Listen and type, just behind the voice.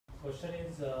question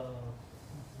is,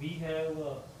 we have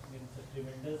means a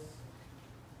tremendous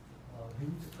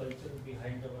huge culture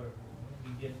behind our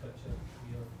Indian culture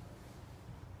here,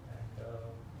 and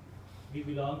we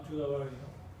belong to our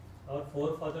our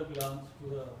forefather belongs to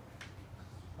the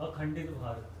Akhandit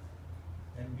Bharat,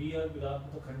 and we are belong to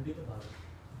the Khandit Bharat.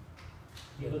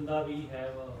 Even though we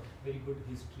have a very good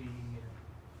history,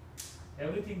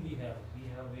 everything we have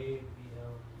Ved, we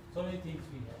have so many things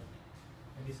we have,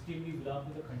 and still we belong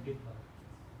to the Khandit Bharat.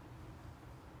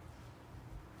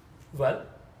 Well,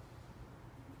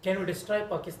 can we destroy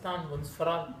Pakistan once for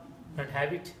all and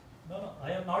have it? No,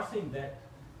 I am not saying that.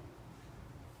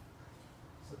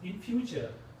 So in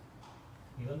future,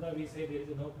 even though we say there is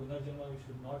no Punarjanma, we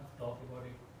should not talk about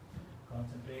it.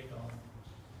 Concentrate on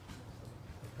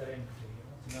the current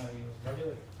scenario,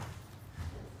 whatever.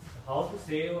 How to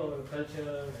save our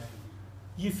culture. And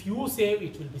if you save,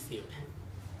 it will be saved.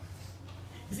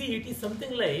 You see, it is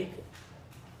something like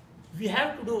we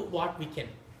have to do what we can.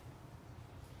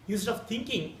 Instead of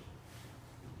thinking,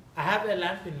 I have a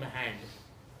lamp in my hand,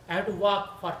 I have to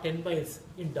walk for 10 miles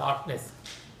in darkness.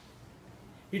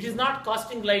 It is not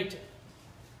casting light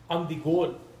on the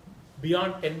goal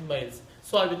beyond 10 miles,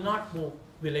 so I will not move.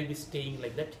 Will I be staying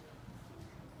like that?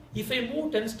 If I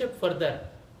move 10 steps further,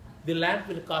 the lamp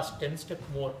will cast 10 steps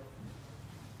more.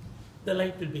 The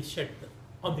light will be shed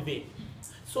on the way.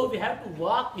 So we have to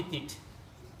walk with it.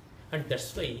 And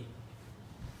that's why,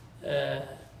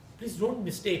 please don't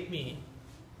mistake me.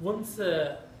 Once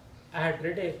I had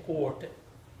read a quote,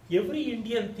 every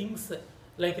Indian thinks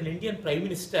like an Indian Prime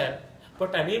Minister,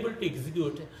 but unable to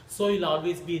execute, so he'll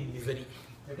always be in misery.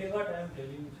 that is what I am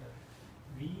telling you, sir.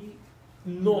 We,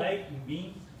 No. like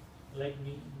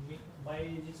me, my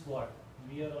age is what?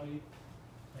 We are only,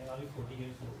 I am only 40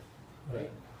 years old,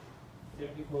 right?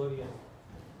 74 years,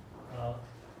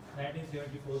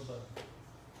 1974 birth.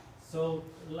 So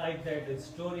like that, the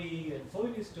story and so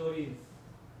many stories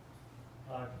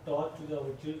are taught to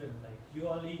our children. Like you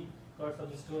only got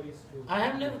some stories too. I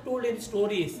have never told any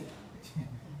stories.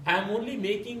 I am only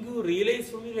making you realize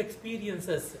from your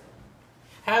experiences.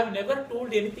 I have never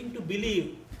told anything to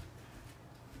believe.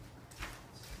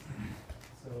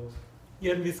 So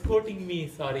You are misquoting me,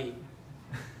 sorry.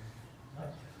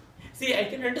 See, I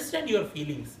can understand your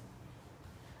feelings.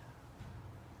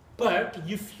 But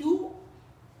if you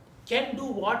can do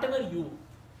whatever you,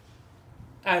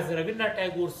 as Rabindranath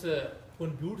Tagore's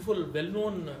one beautiful,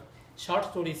 well-known short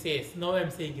story says, now I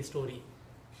am saying a story.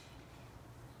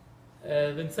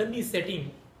 When sun is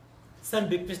setting, sun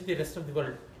breakfast the rest of the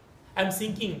world. I am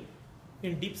sinking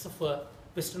in deeps of a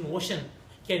Western Ocean.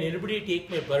 Can anybody take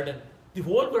my burden? The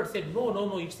whole world said,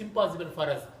 no, it's impossible for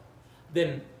us.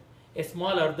 Then a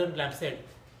small earthen lamp said,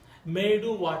 may I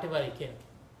do whatever I can.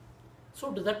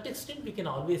 So to that extent we can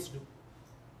always do.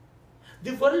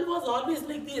 The world was always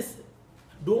like this.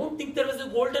 Don't think there was a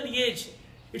golden age.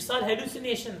 It's all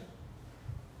hallucination.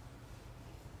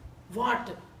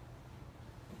 What?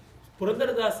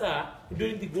 Purandaradasa,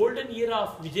 during the golden era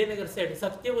of Vijayanagar said,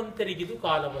 Satyavantarigidu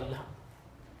Kalavalla.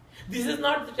 This is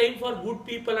not the time for good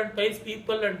people and pious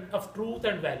people and of truth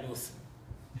and values.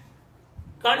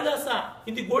 Kalidasa,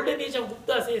 in the golden age of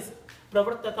Gupta says,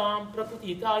 Pravartatam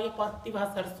Prakrutitaya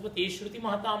Parthiva Saraswati Shruti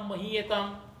Mahatam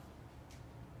Mahiyatam.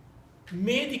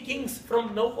 May the kings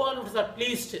from now onwards at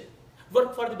least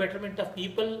work for the betterment of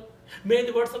people. May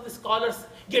the words of the scholars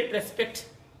get respect.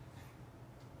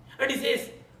 And he says,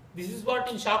 this is what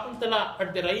in Shakuntala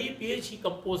at the ripe age he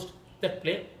composed that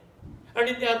play. And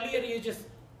in the earlier ages,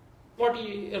 what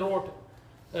he wrote,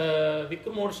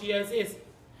 Vikramorshia says,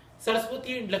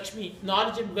 Saraswati and Lakshmi,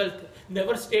 knowledge and wealth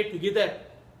never stay together.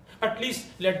 At least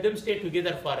let them stay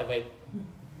together for a while.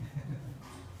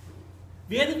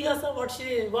 Vedavyasa,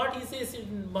 what he says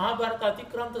in Mahabharata,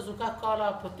 Atikranta Sukha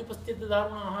Kala, Pratyupasthita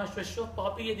Darunaha, Shwashwa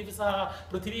Papiya Divisaha,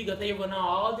 Prithvi Gatayavana,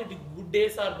 all the good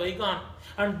days are bygone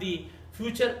and the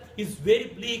future is very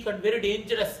bleak and very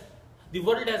dangerous. The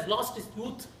world has lost its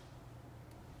youth.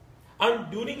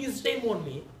 And during his time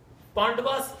only,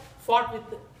 Pandavas fought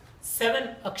with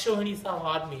 7 Akshahinis of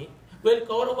army, while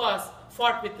Kauravas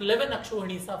fought with 11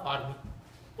 Akshahinis of army.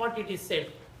 What it is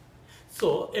said.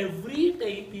 So every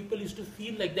time people used to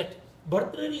feel like that.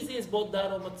 Bhartrari says,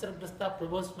 Bodharo Matsaragrasta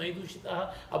Prabhas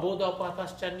Maidushita Abodha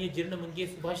Pataschanya Jirna Mange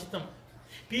Subhashitam.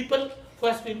 People who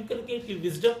has to inculcate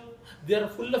wisdom, they are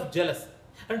full of jealous.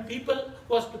 And people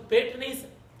who has to patronize,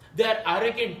 they are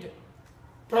arrogant,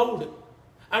 proud,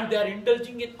 and they are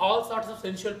indulging in all sorts of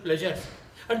sensual pleasures.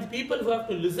 And the people who have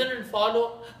to listen and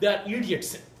follow, they are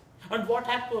idiots. And what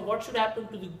should happen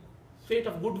to the fate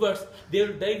of good words? They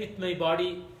will die with my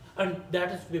body, and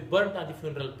that is to be burnt on the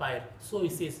funeral pyre. So he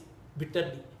says,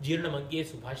 bitterly. Jirna Mange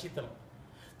Subhashitam.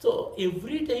 So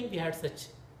every time we had such.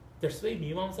 That's why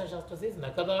Mimamsa Shastra says,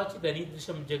 Nakadachi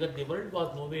Danidrisham Jagat, the world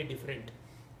was no way different.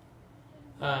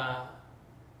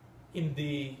 In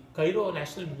the Cairo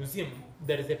National Museum,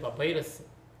 there is a papyrus,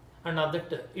 and of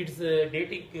that it's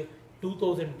dating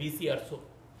 2000 BC or so.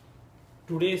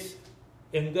 Today's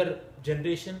younger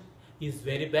generation is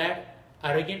very bad,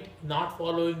 arrogant, not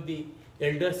following the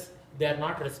elders, they are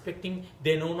not respecting,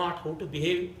 they know not how to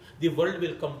behave, the world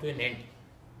will come to an end.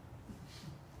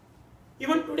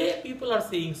 Even today people are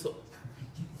saying so.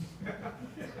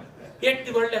 Yet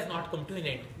the world has not come to an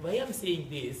end. Why I am saying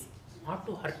this? Not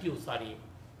to hurt you, sorry.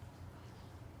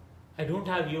 I don't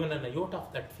have even an iota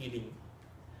of that feeling.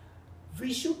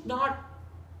 We should not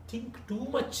think too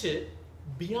much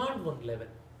beyond one level.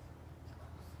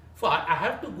 For I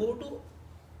have to go to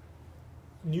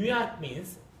New York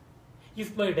means,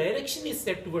 if my direction is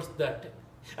set towards that,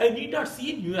 I need not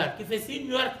see New York. If I see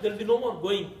New York, there will be no more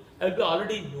going. I will be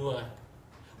already in New York.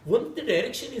 Once the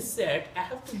direction is set, I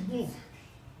have to move.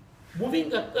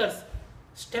 Moving occurs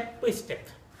step by step.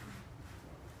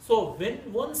 So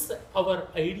when once our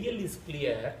ideal is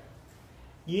clear,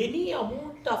 any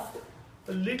amount of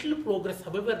little progress,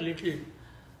 however little,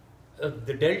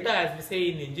 the delta, as we say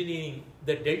in engineering,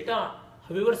 the delta,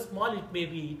 however small it may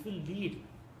be, it will lead.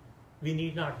 We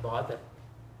need not bother.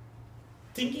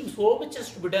 Thinking so much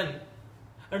has to be done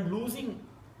and losing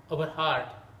our heart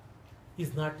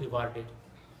is not rewarded.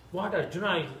 What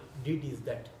Arjuna did is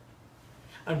that.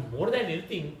 And more than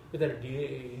anything, whether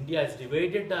India is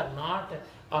divided or not,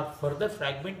 or further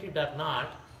fragmented or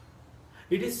not,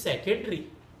 it is secondary.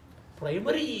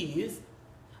 Primary is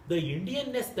the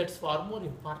Indianness that's far more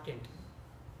important.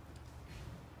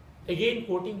 Again,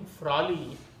 quoting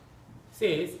Frawley,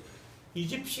 says,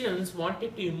 Egyptians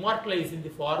wanted to immortalize in the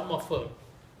form of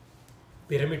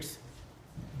pyramids.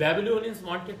 Babylonians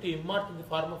wanted to immortalize in the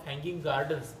form of hanging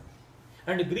gardens.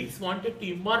 And the Greeks wanted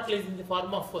to immortalize in the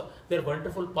form of their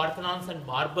wonderful Parthenons and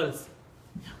marbles.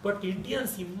 But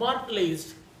Indians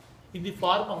immortalized in the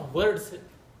form of words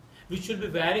which will be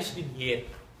vanished in air.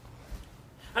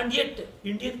 And yet,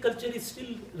 Indian culture is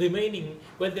still remaining,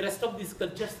 while the rest of these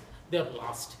cultures, they are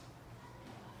lost.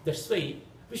 That's why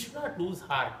we should not lose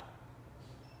heart.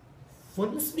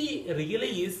 Once we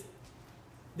realize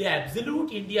the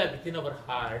absolute India within our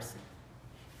hearts,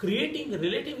 creating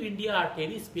relative India at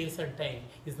any space and time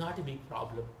is not a big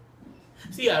problem.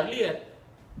 See, earlier,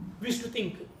 we used to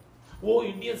think, oh,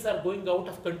 Indians are going out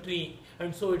of country,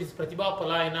 and so it is Pratibha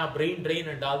Palayana, brain drain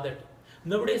and all that.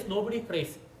 Nowadays, nobody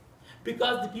cries.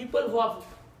 Because the people who have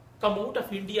come out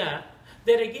of India,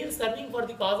 they are again searching for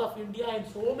the cause of India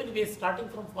in so many ways, starting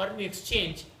from foreign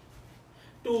exchange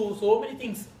to so many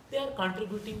things. They are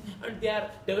contributing and they are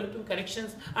developing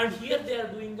connections, and here they are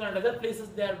doing, and other places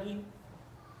they are doing.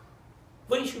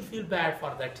 Why should feel bad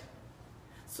for that?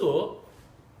 So,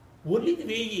 only the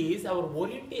way is our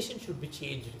orientation should be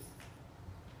changed.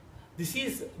 This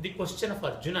is the question of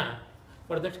Arjuna.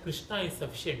 For that, Krishna is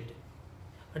sufficient.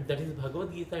 And that is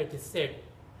Bhagavad Gita, it is said.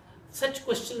 Such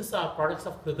questions are products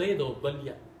of Hridaya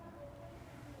Daubhalya.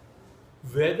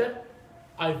 Whether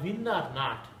I win or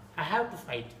not, I have to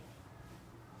fight.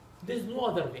 There is no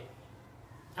other way.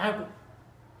 I have to.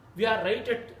 We are right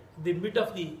at the mid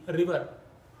of the river.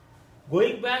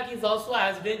 Going back is also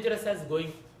as dangerous as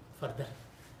going further.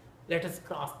 Let us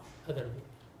cross the other way.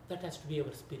 That has to be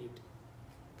our spirit.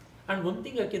 And one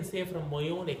thing I can say from my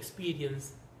own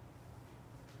experience,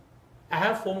 I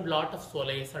have found a lot of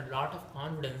solace and a lot of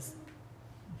confidence.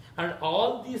 And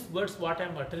all these words what I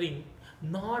am uttering,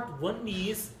 not one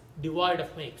is devoid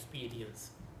of my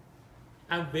experience.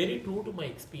 I am very true to my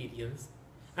experience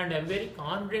and I am very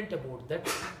confident about that,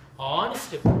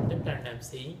 honest about that, and I am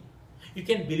saying, you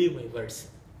can believe my words.